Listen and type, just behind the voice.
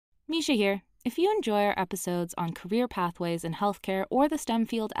Misha here. If you enjoy our episodes on career pathways in healthcare or the STEM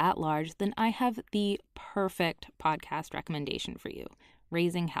field at large, then I have the perfect podcast recommendation for you,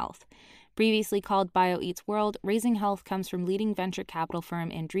 Raising Health. Previously called Bio Eats World, Raising Health comes from leading venture capital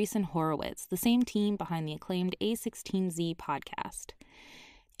firm Andreessen Horowitz, the same team behind the acclaimed A16Z podcast.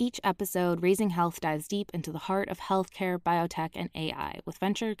 Each episode, Raising Health dives deep into the heart of healthcare, biotech, and AI with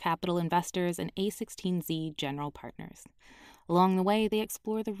venture capital investors and A16Z general partners. Along the way, they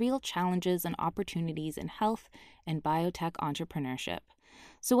explore the real challenges and opportunities in health and biotech entrepreneurship.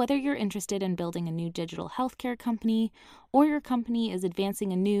 So whether you're interested in building a new digital healthcare company or your company is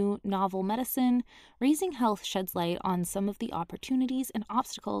advancing a new, novel medicine, Raising Health sheds light on some of the opportunities and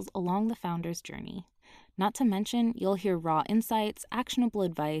obstacles along the founder's journey. Not to mention, you'll hear raw insights, actionable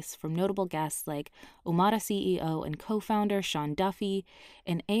advice from notable guests like Omada CEO and co-founder Sean Duffy,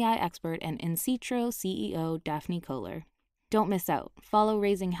 and AI expert and In Citro CEO Daphne Kohler. Don't miss out. Follow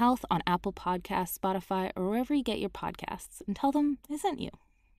Raising Health on Apple Podcasts, Spotify, or wherever you get your podcasts, and tell them I sent you.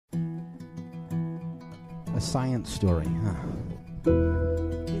 A science story, huh?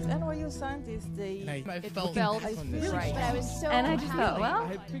 These NYU scientists, I felt right. I was so And I just thought, well,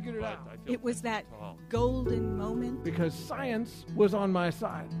 I figured it out. It was that golden moment. Because science was on my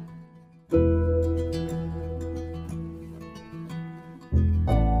side.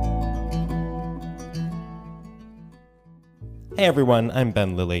 Hey everyone, I'm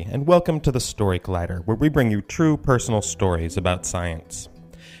Ben Lilly, and welcome to the Story Collider, where we bring you true personal stories about science.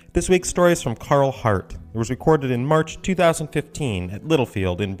 This week's story is from Carl Hart. It was recorded in March 2015 at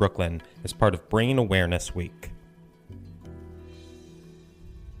Littlefield in Brooklyn as part of Brain Awareness Week.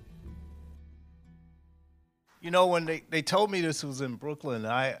 You know, when they told me this was in Brooklyn,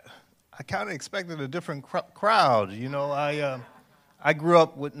 I kind of expected a different crowd. You know, I grew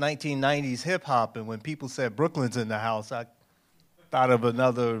up with 1990s hip-hop, and when people said Brooklyn's in the house, I thought of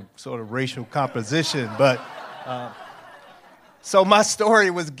another sort of racial composition. But so my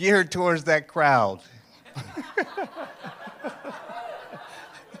story was geared towards that crowd.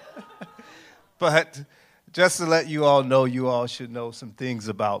 But just to let you all know, you all should know some things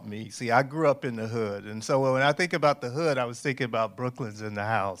about me. See, I grew up in the hood, and so when I think about the hood, I was thinking about Brooklyn's in the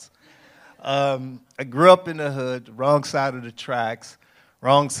house. I grew up in the hood, wrong side of the tracks,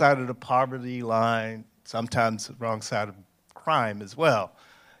 wrong side of the poverty line, sometimes wrong side of crime as well.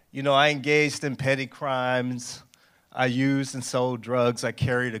 You know, I engaged in petty crimes. I used and sold drugs. I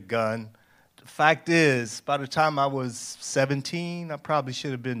carried a gun. The fact is, by the time I was 17, I probably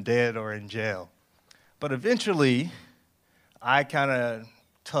should have been dead or in jail. But eventually, I kind of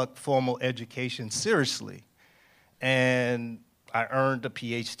took formal education seriously, and I earned a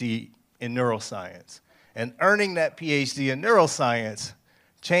PhD in neuroscience. And earning that PhD in neuroscience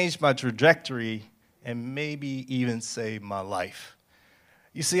changed my trajectory and maybe even saved my life.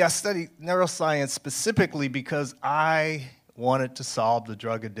 You see, I studied neuroscience specifically because I wanted to solve the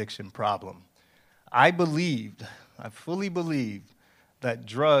drug addiction problem. I fully believed that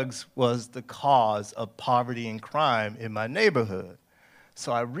drugs was the cause of poverty and crime in my neighborhood.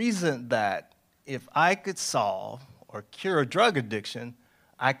 So I reasoned that if I could solve or cure drug addiction,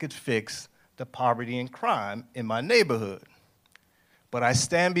 I could fix the poverty and crime in my neighborhood. But I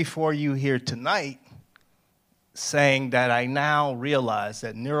stand before you here tonight saying that I now realize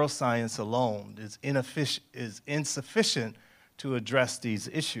that neuroscience alone is insufficient to address these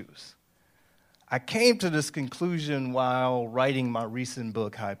issues. I came to this conclusion while writing my recent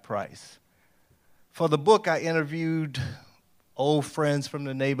book, High Price. For the book, I interviewed old friends from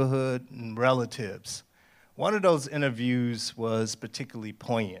the neighborhood and relatives. One of those interviews was particularly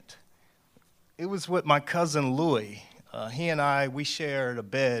poignant. It was with my cousin Louis. He and I, we shared a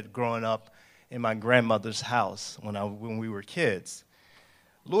bed growing up in my grandmother's house when we were kids.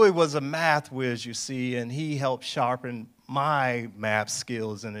 Louis was a math whiz, you see, and he helped sharpen my math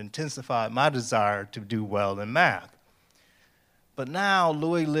skills and intensify my desire to do well in math. But now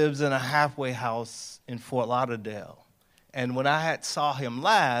Louis lives in a halfway house in Fort Lauderdale. And when I saw him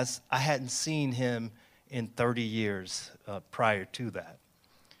last, I hadn't seen him in 30 years prior to that.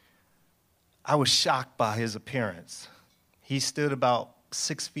 I was shocked by his appearance. He stood about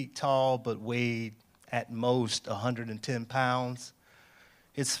 6 feet tall, but weighed at most 110 pounds.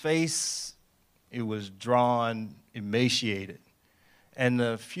 His face, it was drawn, emaciated, and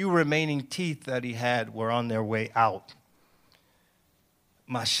the few remaining teeth that he had were on their way out.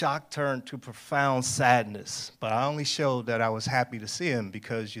 My shock turned to profound sadness, but I only showed that I was happy to see him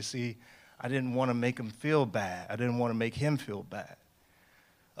because, you see, I didn't want to make him feel bad. I didn't want to make him feel bad.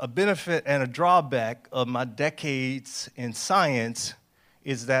 A benefit and a drawback of my decades in science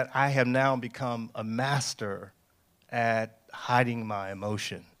is that I have now become a master at hiding my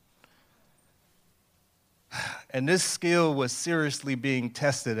emotion. And this skill was seriously being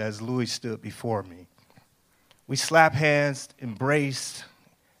tested as Louis stood before me. We slapped hands, embraced,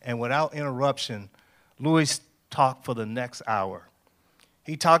 and without interruption, Louis talked for the next hour.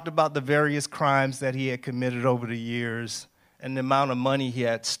 He talked about the various crimes that he had committed over the years and the amount of money he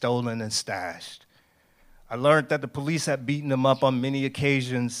had stolen and stashed. I learned that the police had beaten him up on many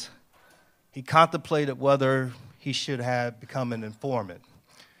occasions. He contemplated whether he should have become an informant.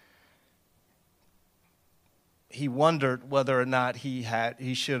 He wondered whether or not he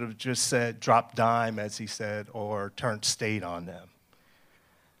should have just said, drop dime, as he said, or turned state on them.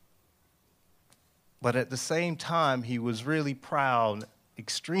 But at the same time, he was really proud,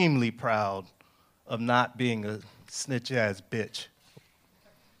 extremely proud, of not being a snitch-ass bitch.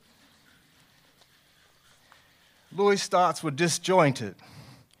 Louis' thoughts were disjointed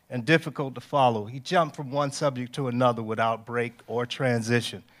and difficult to follow. He jumped from one subject to another without break or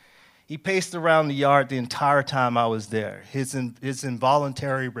transition. He paced around the yard the entire time I was there. His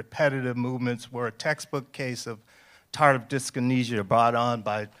involuntary, repetitive movements were a textbook case of tardive dyskinesia brought on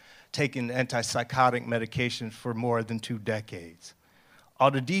by taking antipsychotic medication for more than 2 decades.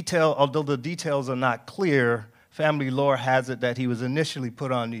 Although the details are not clear, family lore has it that he was initially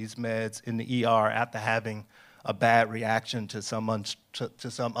put on these meds in the ER after having a bad reaction to some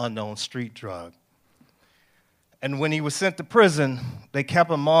unknown street drug. And when he was sent to prison, they kept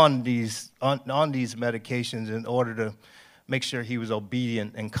him on these medications in order to make sure he was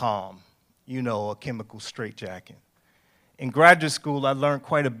obedient and calm. You know, a chemical straitjacket. In graduate school, I learned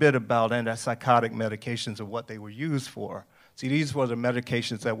quite a bit about antipsychotic medications and what they were used for. See, these were the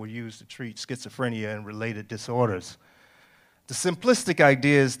medications that were used to treat schizophrenia and related disorders. The simplistic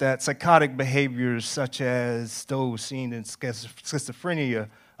idea is that psychotic behaviors, such as those seen in schizophrenia,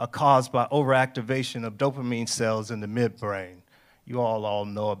 are caused by overactivation of dopamine cells in the midbrain. You all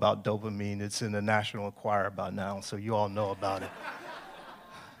know about dopamine. It's in the National Enquirer by now, so you all know about it.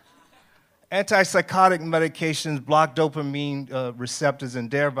 Antipsychotic medications block dopamine receptors and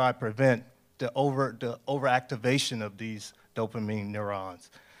thereby prevent the overactivation of these dopamine neurons.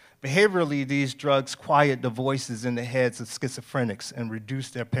 Behaviorally, these drugs quiet the voices in the heads of schizophrenics and reduce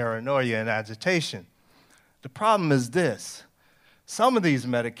their paranoia and agitation. The problem is this. Some of these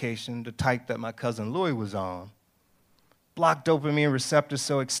medications, the type that my cousin Louis was on, block dopamine receptors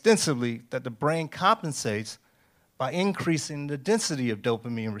so extensively that the brain compensates by increasing the density of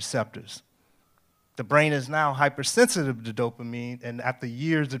dopamine receptors. The brain is now hypersensitive to dopamine, and after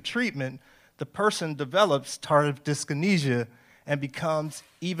years of treatment, the person develops tardive dyskinesia and becomes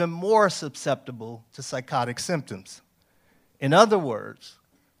even more susceptible to psychotic symptoms. In other words,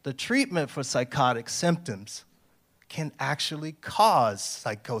 the treatment for psychotic symptoms can actually cause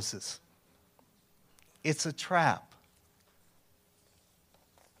psychosis. It's a trap.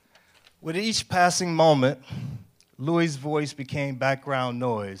 With each passing moment, Louis' voice became background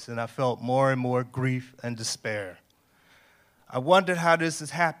noise, and I felt more and more grief and despair. I wondered how this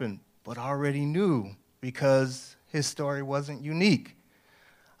has happened, but I already knew because his story wasn't unique.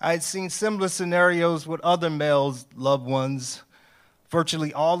 I had seen similar scenarios with other males' loved ones.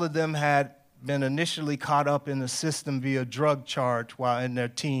 Virtually all of them had been initially caught up in the system via drug charge while in their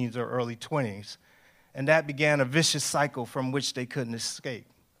teens or early 20s, and that began a vicious cycle from which they couldn't escape.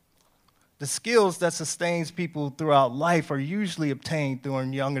 The skills that sustains people throughout life are usually obtained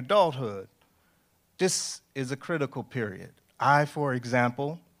during young adulthood. This is a critical period. I, for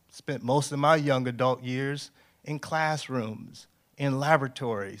example, spent most of my young adult years in classrooms, in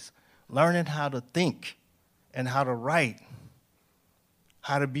laboratories, learning how to think and how to write,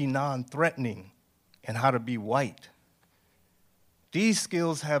 how to be non-threatening, and how to be white. These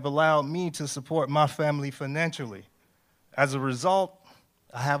skills have allowed me to support my family financially. As a result,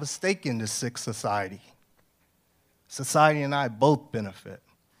 I have a stake in this sick society. Society and I both benefit.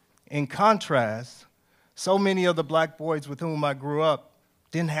 In contrast, so many of the black boys with whom I grew up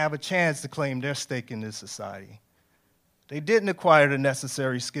didn't have a chance to claim their stake in this society. They didn't acquire the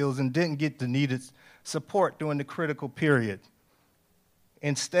necessary skills and didn't get the needed support during the critical period.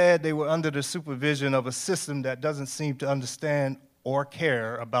 Instead, they were under the supervision of a system that doesn't seem to understand or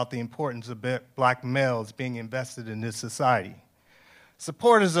care about the importance of black males being invested in this society.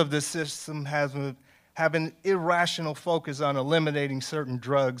 Supporters of this system have an irrational focus on eliminating certain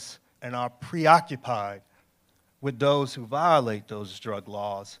drugs and are preoccupied with those who violate those drug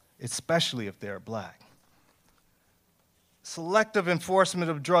laws, especially if they're black. Selective enforcement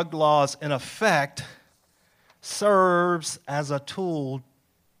of drug laws, in effect, serves as a tool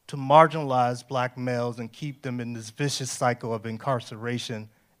to marginalize black males and keep them in this vicious cycle of incarceration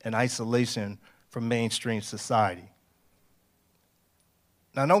and isolation from mainstream society.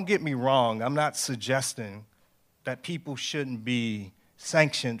 Now, don't get me wrong, I'm not suggesting that people shouldn't be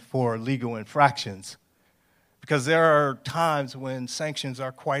sanctioned for legal infractions, because there are times when sanctions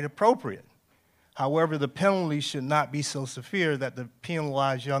are quite appropriate. However, the penalty should not be so severe that the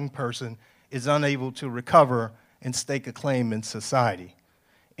penalized young person is unable to recover and stake a claim in society.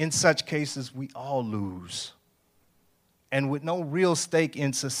 In such cases, we all lose. And with no real stake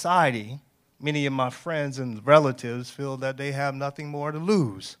in society, many of my friends and relatives feel that they have nothing more to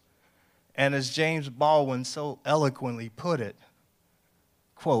lose. And as James Baldwin so eloquently put it,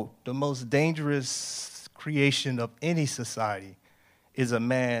 quote, "The most dangerous creation of any society is a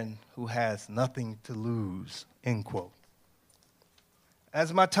man who has nothing to lose," end quote.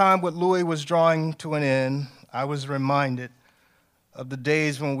 As my time with Louis was drawing to an end, I was reminded of the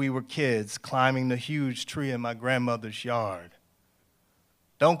days when we were kids climbing the huge tree in my grandmother's yard.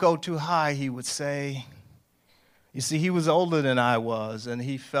 "Don't go too high," he would say. You see, he was older than I was, and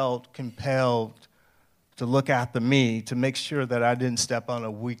he felt compelled to look after me to make sure that I didn't step on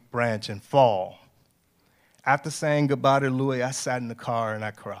a weak branch and fall. After saying goodbye to Louis, I sat in the car and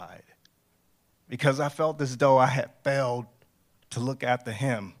I cried, because I felt as though I had failed to look after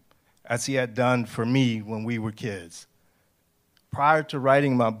him as he had done for me when we were kids. Prior to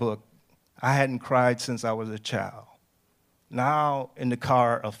writing my book, I hadn't cried since I was a child. Now, in the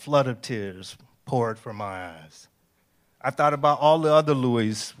car, a flood of tears poured from my eyes. I thought about all the other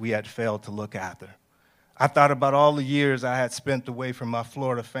Louis we had failed to look after. I thought about all the years I had spent away from my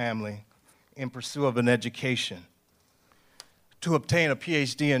Florida family in pursuit of an education to obtain a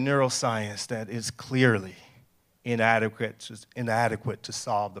PhD in neuroscience that is clearly inadequate to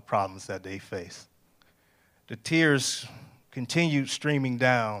solve the problems that they face. The tears continued streaming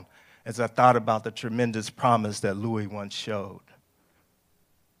down as I thought about the tremendous promise that Louis once showed.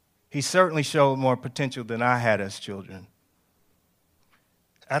 He certainly showed more potential than I had as children.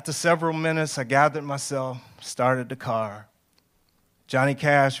 After several minutes, I gathered myself, started the car. Johnny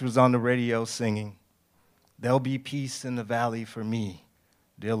Cash was on the radio singing, "There'll be peace in the valley for me,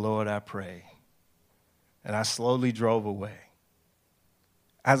 dear Lord, I pray." And I slowly drove away.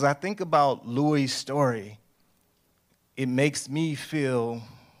 As I think about Louis' story, it makes me feel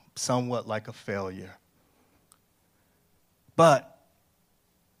somewhat like a failure. But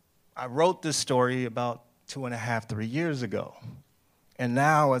I wrote this story about 2.5, 3 years ago. And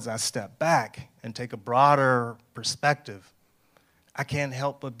now, as I step back and take a broader perspective, I can't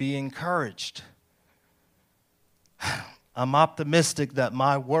help but be encouraged. I'm optimistic that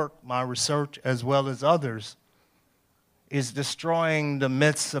my work, my research, as well as others, is destroying the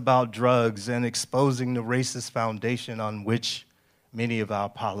myths about drugs and exposing the racist foundation on which many of our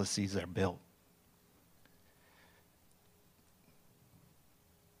policies are built.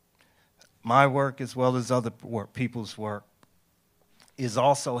 My work, as well as other people's work, is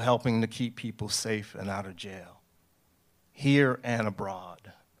also helping to keep people safe and out of jail, here and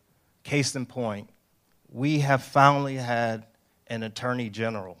abroad. Case in point, we have finally had an attorney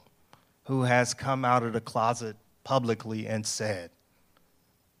general who has come out of the closet publicly and said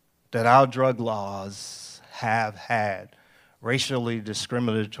that our drug laws have had racially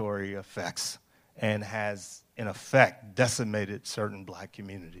discriminatory effects and has, in effect, decimated certain black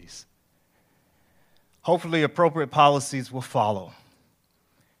communities. Hopefully, appropriate policies will follow.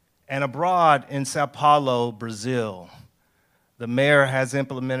 And abroad in Sao Paulo, Brazil, the mayor has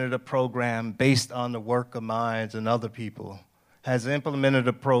implemented a program based on the work of mine and other people, has implemented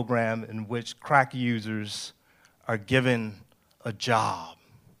a program in which crack users are given a job,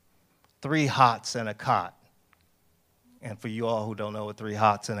 3 hots and a cot. And for you all who don't know what 3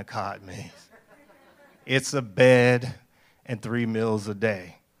 hots and a cot means, it's a bed and 3 meals a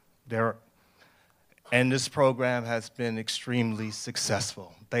day. And this program has been extremely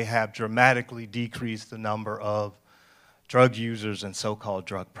successful. They have dramatically decreased the number of drug users and so-called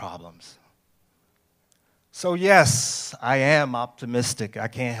drug problems. So yes, I am optimistic. I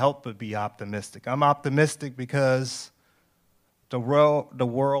can't help but be optimistic. I'm optimistic because the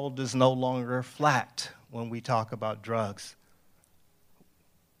world is no longer flat when we talk about drugs.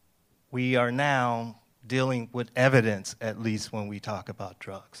 We are now dealing with evidence, at least when we talk about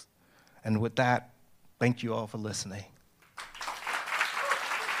drugs. And with that, thank you all for listening.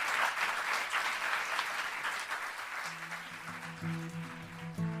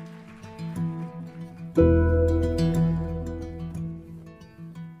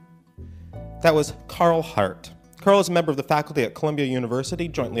 That was Carl Hart. Carl is a member of the faculty at Columbia University,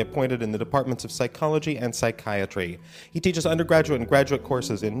 jointly appointed in the departments of psychology and psychiatry. He teaches undergraduate and graduate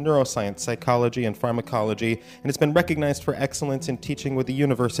courses in neuroscience, psychology, and pharmacology, and has been recognized for excellence in teaching with the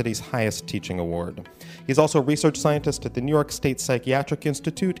university's highest teaching award. He's also a research scientist at the New York State Psychiatric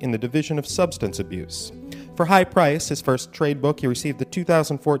Institute in the Division of Substance Abuse. For high price, his first trade book, he received the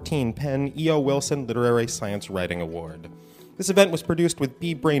 2014 Penn E.O. Wilson Literary Science Writing Award. This event was produced with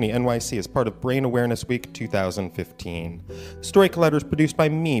Be Brainy NYC as part of Brain Awareness Week 2015. Story Collider is produced by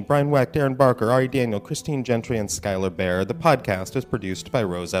me, Brian Wecht, Aaron Barker, Ari Daniel, Christine Gentry, and Skylar Baer. The podcast is produced by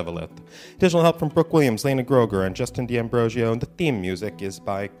Rose Eveleth. Additional help from Brooke Williams, Lena Groger, and Justin D'Ambrosio, and the theme music is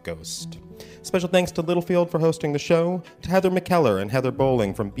by Ghost. Special thanks to Littlefield for hosting the show, to Heather McKellar and Heather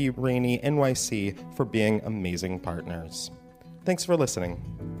Bowling from Be Brainy NYC for being amazing partners. Thanks for listening.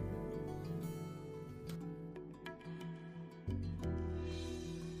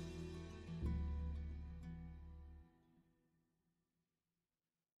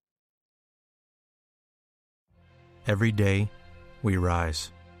 Every day, we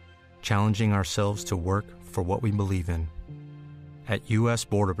rise, challenging ourselves to work for what we believe in. At U.S.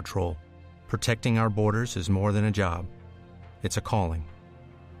 Border Patrol, protecting our borders is more than a job. It's a calling.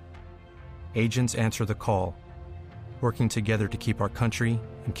 Agents answer the call, working together to keep our country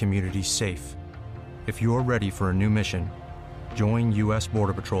and communities safe. If you're ready for a new mission, join U.S.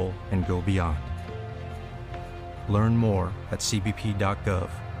 Border Patrol and go beyond. Learn more at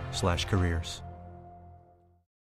cbp.gov/careers.